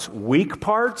parts: weak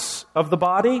parts of the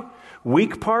body,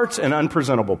 weak parts and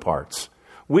unpresentable parts.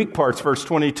 Weak parts, verse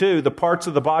 22, the parts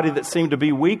of the body that seem to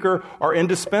be weaker are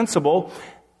indispensable.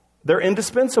 They're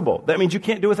indispensable. That means you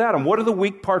can't do without them. What are the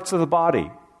weak parts of the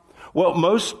body? Well,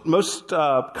 most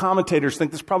commentators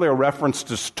think this is probably a reference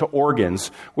to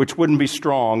organs, which wouldn't be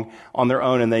strong on their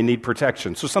own and they need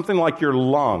protection. So something like your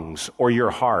lungs or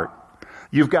your heart.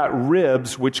 You've got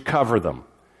ribs which cover them.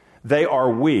 They are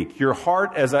weak. Your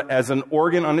heart as an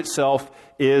organ on itself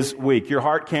is weak. Your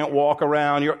heart can't walk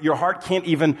around. Your heart can't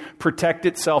even protect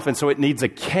itself, and so it needs a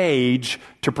cage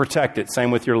to protect it. Same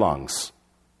with your lungs.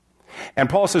 And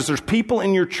Paul says there's people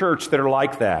in your church that are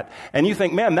like that. And you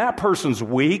think, man, that person's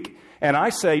weak. And I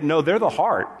say, no, they're the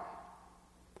heart.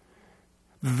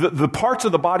 The parts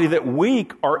of the body that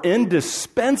weak are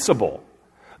indispensable.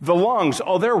 The lungs,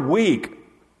 they're weak.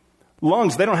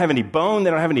 Lungs, they don't have any bone. They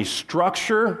don't have any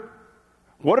structure.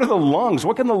 What are the lungs?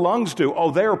 What can the lungs do?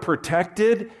 They are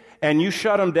protected, and you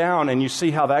shut them down, and you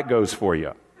see how that goes for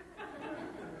you.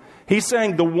 He's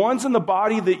saying the ones in the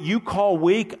body that you call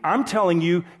weak, I'm telling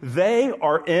you, they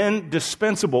are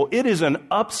indispensable. It is an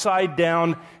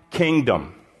upside-down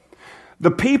kingdom.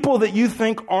 The people that you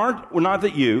think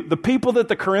the people that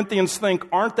the Corinthians think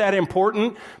aren't that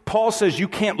important, Paul says you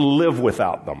can't live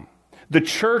without them. The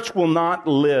church will not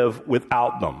live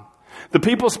without them. The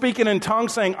people speaking in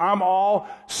tongues saying, I'm all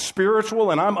spiritual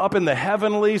and I'm up in the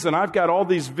heavenlies and I've got all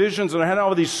these visions and I had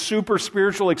all these super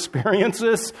spiritual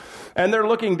experiences. And they're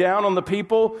looking down on the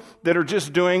people that are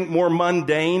just doing more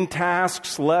mundane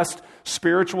tasks, less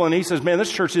spiritual. And he says, man,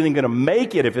 this church isn't going to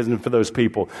make it if it isn't for those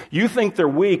people. You think they're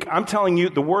weak. I'm telling you,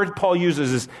 the word Paul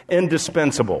uses is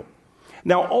indispensable.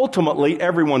 Now, ultimately,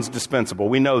 everyone's dispensable.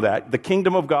 We know that. The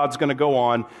kingdom of God's going to go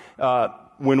on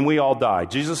when we all die.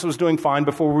 Jesus was doing fine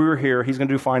before we were here. He's going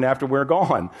to do fine after we're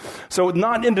gone. So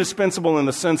not indispensable in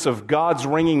the sense of God's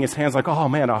wringing his hands like, oh,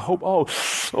 man, I hope,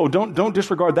 don't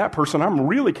disregard that person. I'm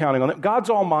really counting on it.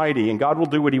 God's almighty, and God will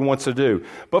do what he wants to do.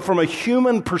 But from a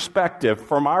human perspective,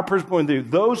 from our point of view,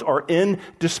 those are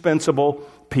indispensable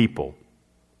people.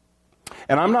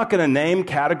 And I'm not going to name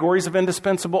categories of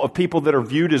indispensable, of people that are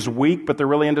viewed as weak, but they're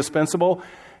really indispensable.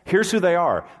 Here's who they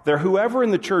are. They're whoever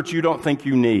in the church you don't think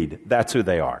you need. That's who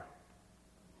they are.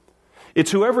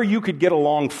 It's whoever you could get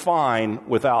along fine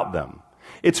without them.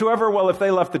 It's whoever, if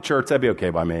they left the church, that'd be okay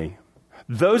by me.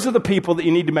 Those are the people that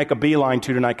you need to make a beeline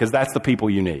to tonight, because that's the people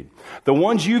you need. The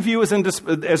ones you view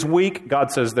as weak,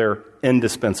 God says they're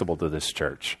indispensable to this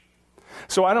church.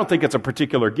 So I don't think it's a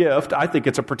particular gift. I think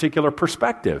it's a particular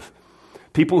perspective.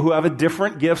 People who have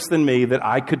different gifts than me that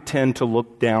I could tend to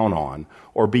look down on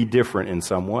or be different in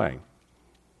some way.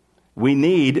 We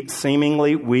need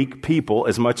seemingly weak people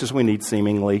as much as we need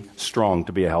seemingly strong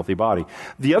to be a healthy body.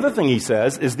 The other thing he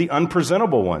says is the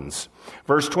unpresentable ones.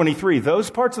 Verse 23, those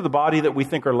parts of the body that we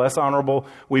think are less honorable,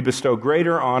 we bestow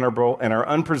greater honorable, and our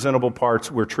unpresentable parts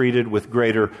we're treated with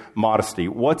greater modesty.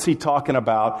 What's he talking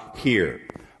about here?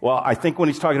 Well, I think when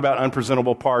he's talking about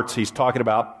unpresentable parts, he's talking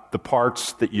about the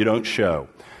parts that you don't show,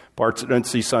 parts that don't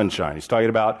see sunshine. He's talking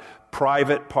about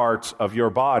private parts of your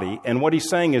body. And what he's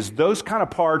saying is those kind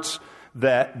of parts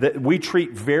that we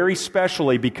treat very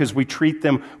specially because we treat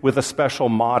them with a special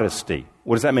modesty.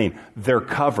 What does that mean? They're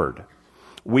covered.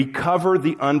 We cover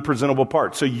the unpresentable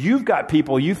parts. So you've got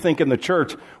people you think in the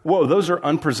church, whoa, those are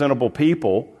unpresentable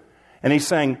people. And he's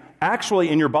saying, actually,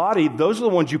 in your body, those are the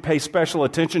ones you pay special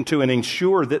attention to and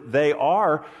ensure that they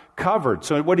are covered.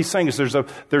 So what he's saying is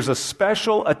there's a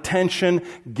special attention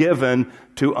given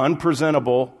to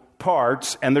unpresentable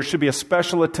parts, and there should be a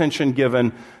special attention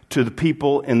given to the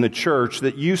people in the church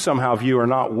that you somehow view are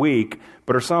not weak,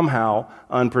 but are somehow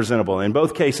unpresentable. In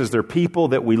both cases, they're people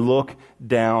that we look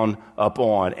down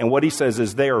upon. And what he says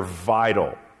is they are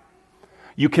vital.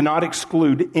 You cannot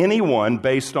exclude anyone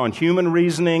based on human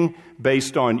reasoning,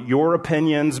 based on your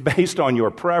opinions, based on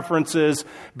your preferences,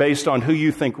 based on who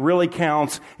you think really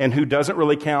counts and who doesn't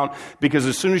really count, because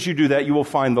as soon as you do that, you will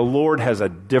find the Lord has a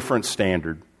different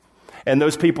standard. And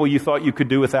those people you thought you could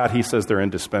do without, he says they're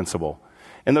indispensable.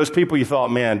 And those people you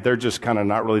thought, man, they're just kind of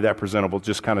not really that presentable,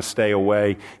 just kind of stay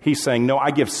away. He's saying, no,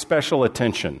 I give special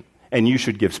attention, and you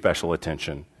should give special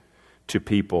attention to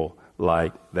people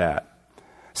like that.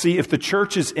 See, if the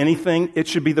church is anything, it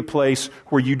should be the place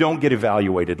where you don't get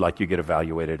evaluated like you get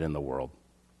evaluated in the world.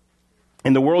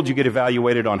 In the world, you get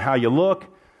evaluated on how you look,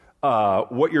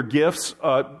 what your gifts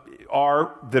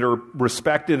are that are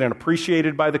respected and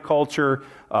appreciated by the culture,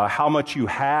 how much you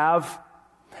have,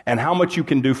 and how much you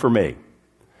can do for me.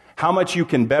 How much you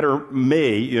can better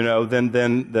me,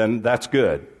 then that's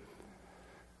good.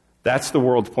 That's the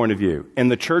world's point of view. And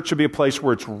the church should be a place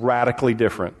where it's radically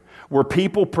different, where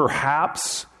people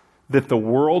perhaps that the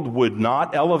world would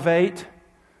not elevate,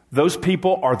 those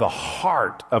people are the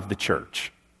heart of the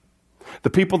church. The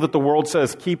people that the world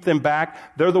says keep them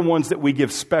back, they're the ones that we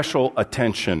give special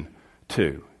attention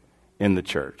to in the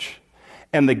church.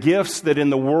 And the gifts that in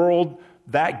the world,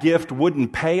 that gift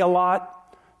wouldn't pay a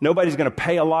lot. Nobody's going to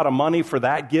pay a lot of money for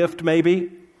that gift,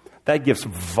 maybe. That gift's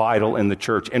vital in the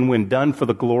church. And when done for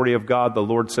the glory of God, the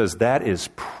Lord says, that is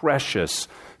precious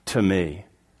to me.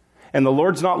 And the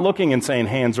Lord's not looking and saying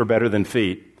hands are better than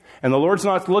feet. And the Lord's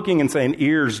not looking and saying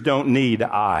ears don't need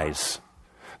eyes.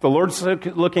 The Lord's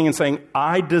looking and saying,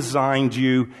 I designed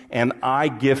you and I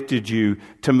gifted you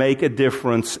to make a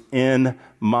difference in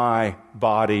my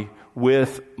body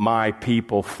with my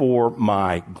people for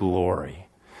my glory.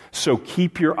 So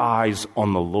keep your eyes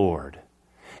on the Lord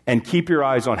and keep your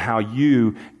eyes on how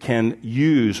you can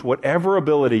use whatever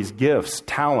abilities, gifts,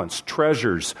 talents,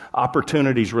 treasures,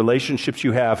 opportunities, relationships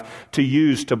you have to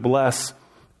use to bless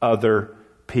other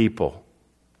people.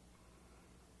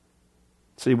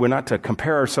 See, we're not to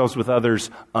compare ourselves with others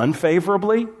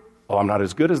unfavorably. Oh, I'm not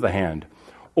as good as the hand.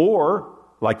 Or,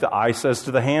 like the eye says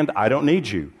to the hand, I don't need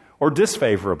you. Or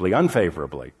disfavorably,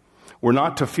 unfavorably. We're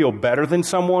not to feel better than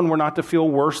someone. We're not to feel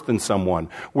worse than someone.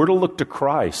 We're to look to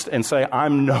Christ and say,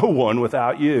 I'm no one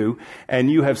without you,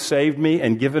 and you have saved me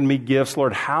and given me gifts.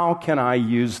 Lord, how can I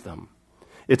use them?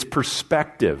 It's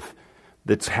perspective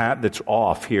that's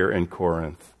off here in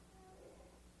Corinth.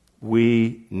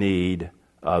 We need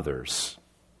others.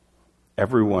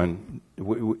 Everyone,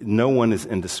 no one is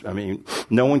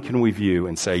no one can we view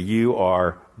and say, you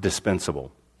are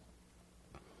dispensable.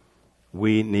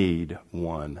 We need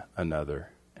one another,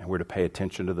 and we're to pay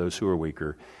attention to those who are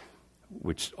weaker,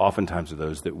 which oftentimes are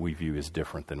those that we view as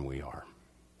different than we are.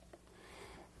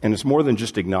 And it's more than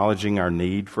just acknowledging our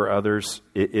need for others.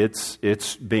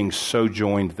 It's being so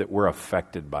joined that we're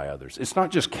affected by others. It's not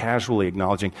just casually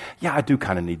acknowledging, yeah, I do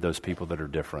kind of need those people that are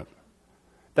different.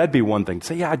 That'd be one thing.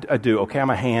 Say, yeah, I do. Okay, I'm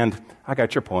a hand. I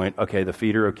got your point. Okay, the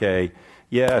feet are okay.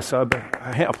 Yes,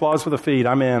 applause for the feet.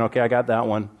 I'm in. Okay, I got that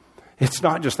one. It's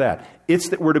not just that. It's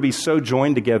that we're to be so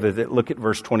joined together that, look at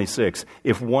verse 26.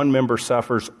 If one member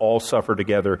suffers, all suffer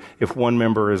together. If one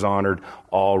member is honored,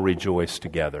 all rejoice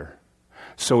together.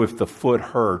 So if the foot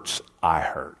hurts, I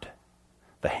hurt.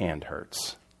 The hand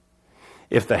hurts.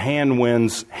 If the hand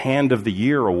wins Hand of the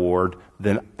Year award,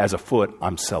 then as a foot,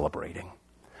 I'm celebrating.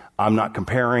 I'm not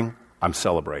comparing, I'm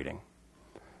celebrating.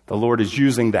 The Lord is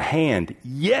using the hand.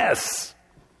 Yes,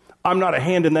 I'm not a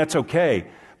hand and that's okay.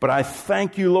 But I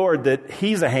thank you, Lord, that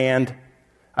he's a hand.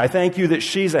 I thank you that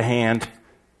she's a hand.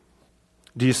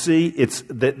 Do you see? It's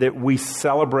that we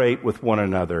celebrate with one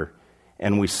another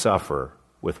and we suffer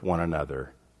with one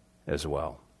another as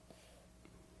well.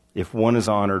 If one is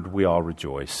honored, we all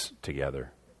rejoice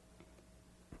together.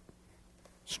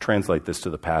 Let's translate this to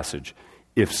the passage.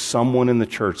 If someone in the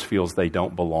church feels they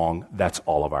don't belong, that's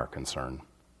all of our concern.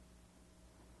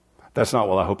 That's not,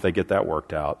 well, I hope they get that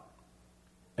worked out.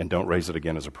 And don't raise it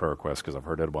again as a prayer request because I've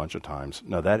heard it a bunch of times.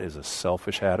 No, that is a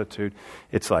selfish attitude.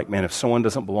 It's like, man, if someone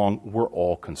doesn't belong, we're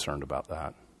all concerned about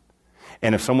that.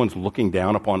 And if someone's looking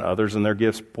down upon others and their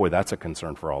gifts, boy, that's a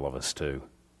concern for all of us too.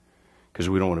 Because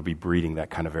we don't want to be breeding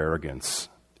that kind of arrogance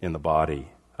in the body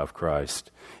of Christ.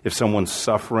 If someone's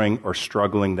suffering or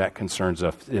struggling, that concerns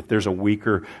us. If there's a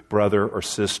weaker brother or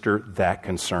sister, that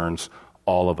concerns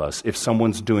all of us. If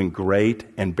someone's doing great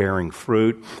and bearing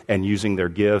fruit and using their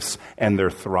gifts and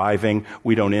they're thriving,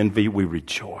 we don't envy, we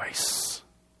rejoice.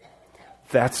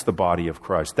 That's the body of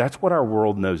Christ. That's what our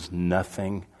world knows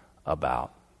nothing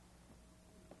about.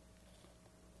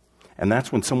 And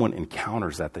that's when someone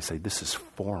encounters that, they say, this is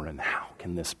foreign. How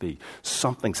can this be?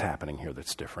 Something's happening here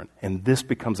that's different. And this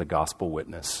becomes a gospel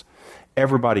witness.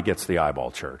 Everybody gets the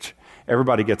eyeball church.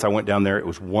 Everybody gets, I went down there, it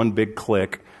was one big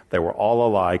clique. They were all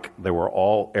alike. They were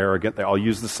all arrogant. They all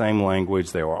used the same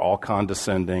language. They were all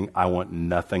condescending. I want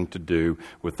nothing to do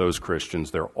with those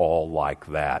Christians. They're all like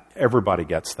that. Everybody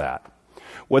gets that.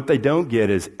 What they don't get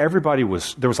is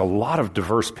there was a lot of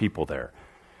diverse people there.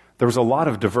 there was a lot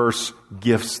of diverse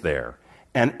gifts there.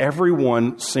 And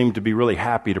everyone seemed to be really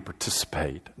happy to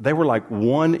participate. They were like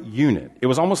one unit. It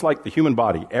was almost like the human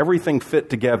body. Everything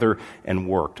fit together and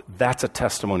worked. That's a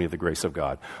testimony of the grace of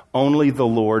God. Only the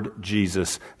Lord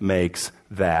Jesus makes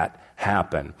that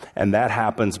happen. And that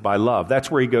happens by love. That's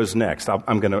where he goes next.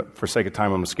 I'm going to, for sake of time,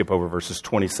 I'm going to skip over verses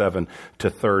 27 to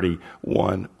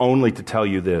 31, only to tell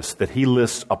you this, that he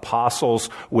lists apostles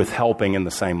with helping in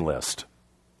the same list.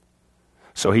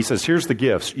 So he says, here's the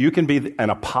gifts. You can be an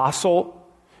apostle,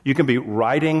 you can be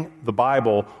writing the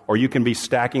Bible, or you can be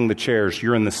stacking the chairs.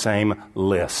 You're in the same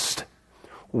list.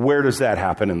 Where does that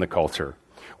happen in the culture?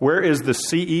 Where is the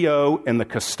CEO and the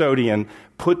custodian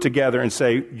put together and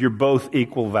say, you're both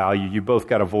equal value, you both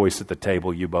got a voice at the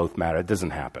table, you both matter? It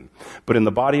doesn't happen. But in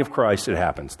the body of Christ, it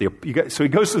happens. So he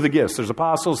goes through the gifts. There's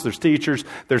apostles, there's teachers,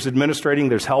 there's administrating,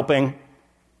 there's helping.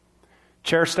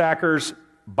 Chair stackers,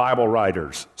 Bible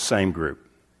writers, same group.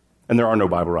 And there are no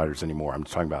Bible writers anymore. I'm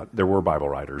talking about there were Bible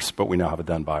writers, but we now have a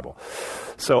done Bible.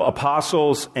 So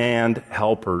apostles and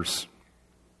helpers.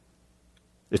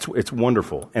 It's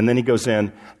wonderful. And then he goes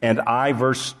in, and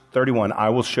verse 31, I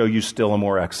will show you still a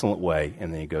more excellent way.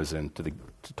 And then he goes in to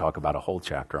talk about a whole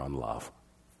chapter on love.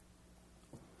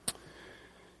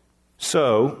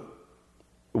 So,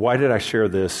 why did I share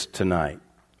this tonight?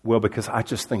 Well, because I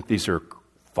just think these are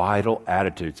vital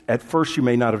attitudes. At first, you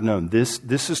may not have known.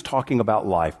 This is talking about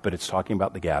life, but it's talking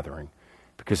about the gathering.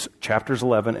 Because chapters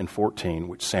 11 and 14,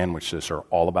 which sandwich this, are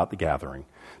all about the gathering.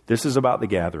 This is about the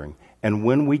gathering. And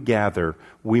when we gather,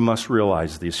 we must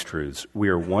realize these truths. We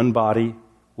are one body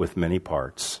with many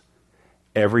parts.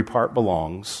 Every part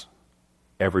belongs.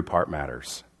 Every part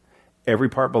matters. Every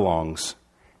part belongs.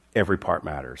 Every part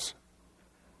matters.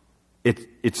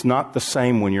 It's not the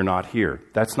same when you're not here.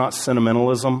 That's not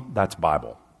sentimentalism. That's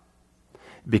Bible.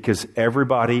 Because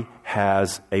everybody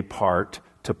has a part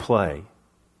to play.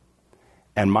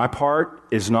 And my part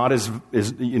is not it's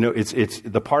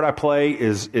the part I play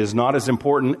is not as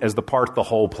important as the part the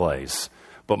whole plays.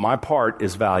 But my part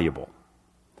is valuable.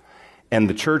 And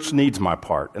the church needs my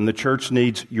part. And the church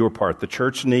needs your part. The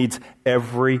church needs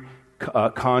every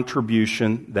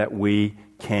contribution that we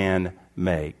can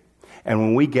make. And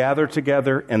when we gather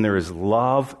together and there is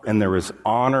love and there is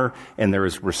honor and there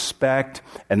is respect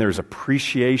and there is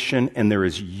appreciation and there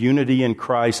is unity in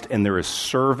Christ and there is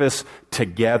service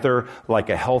together like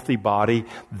a healthy body,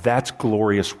 that's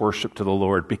glorious worship to the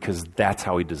Lord because that's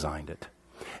how he designed it.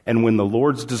 And when the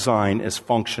Lord's design is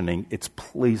functioning, it's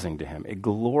pleasing to him. It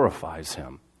glorifies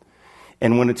him.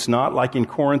 And when it's not, like in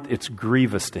Corinth, it's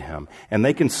grievous to him. And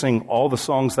they can sing all the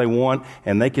songs they want,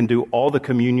 and they can do all the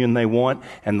communion they want,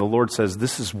 and the Lord says,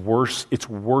 this is worse. It's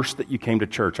worse that you came to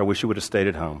church. I wish you would have stayed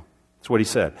at home. That's what he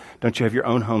said. Don't you have your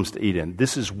own homes to eat in?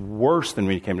 This is worse than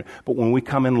when you came to. But when we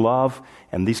come in love,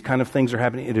 and these kind of things are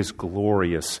happening, it is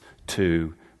glorious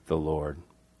to the Lord.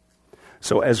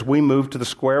 So as we move to the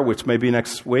square, which may be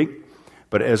next week,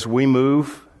 but as we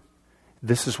move,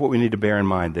 this is what we need to bear in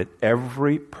mind, that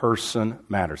every person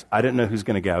matters. I didn't know who's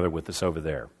going to gather with us over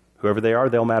there. Whoever they are,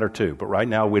 they'll matter too. But right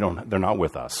now, they're not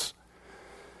with us.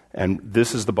 And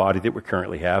this is the body that we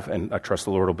currently have, and I trust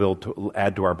the Lord will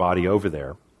add to our body over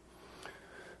there.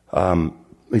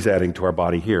 He's adding to our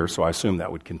body here, so I assume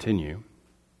that would continue.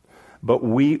 But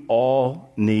we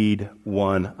all need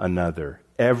one another.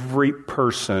 Every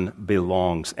person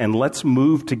belongs. And let's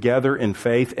move together in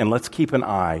faith, and let's keep an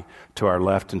eye to our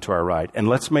left and to our right. And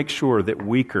let's make sure that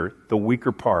the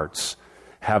weaker parts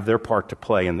have their part to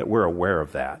play, and that we're aware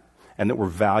of that, and that we're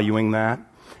valuing that,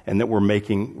 and that we're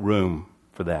making room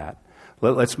for that.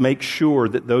 Let's make sure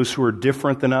that those who are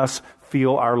different than us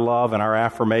feel our love and our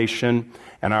affirmation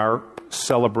and our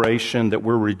celebration, that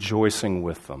we're rejoicing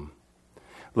with them.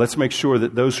 Let's make sure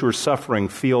that those who are suffering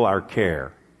feel our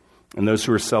care. And those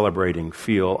who are celebrating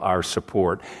feel our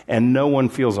support. And no one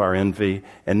feels our envy,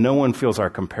 and no one feels our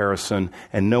comparison,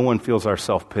 and no one feels our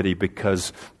self-pity,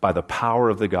 because by the power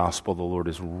of the gospel, the Lord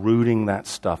is rooting that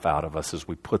stuff out of us as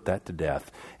we put that to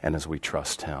death and as we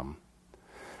trust him.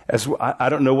 I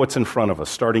don't know what's in front of us,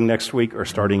 starting next week or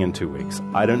starting in 2 weeks.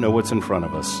 I don't know what's in front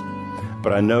of us,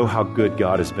 but I know how good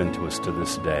God has been to us to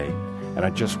this day. And I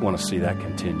just want to see that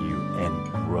continue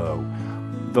and grow.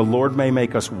 The Lord may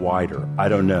make us wider, I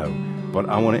don't know, but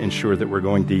I want to ensure that we're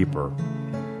going deeper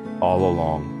all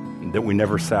along, that we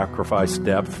never sacrifice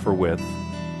depth for width,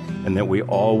 and that we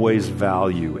always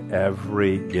value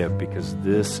every gift, because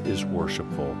this is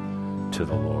worshipful to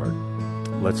the Lord.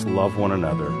 Let's love one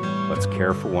another. Let's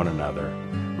care for one another.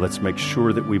 Let's make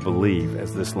sure that we believe,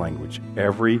 as this language,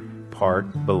 every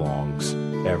part belongs,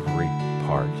 every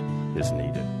part is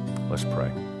needed. Let's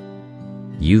pray.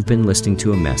 You've been listening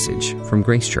to a message from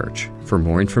Grace Church. For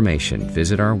more information,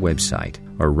 visit our website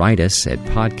or write us at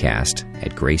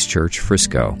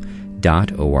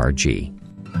podcast@gracechurchfrisco.org.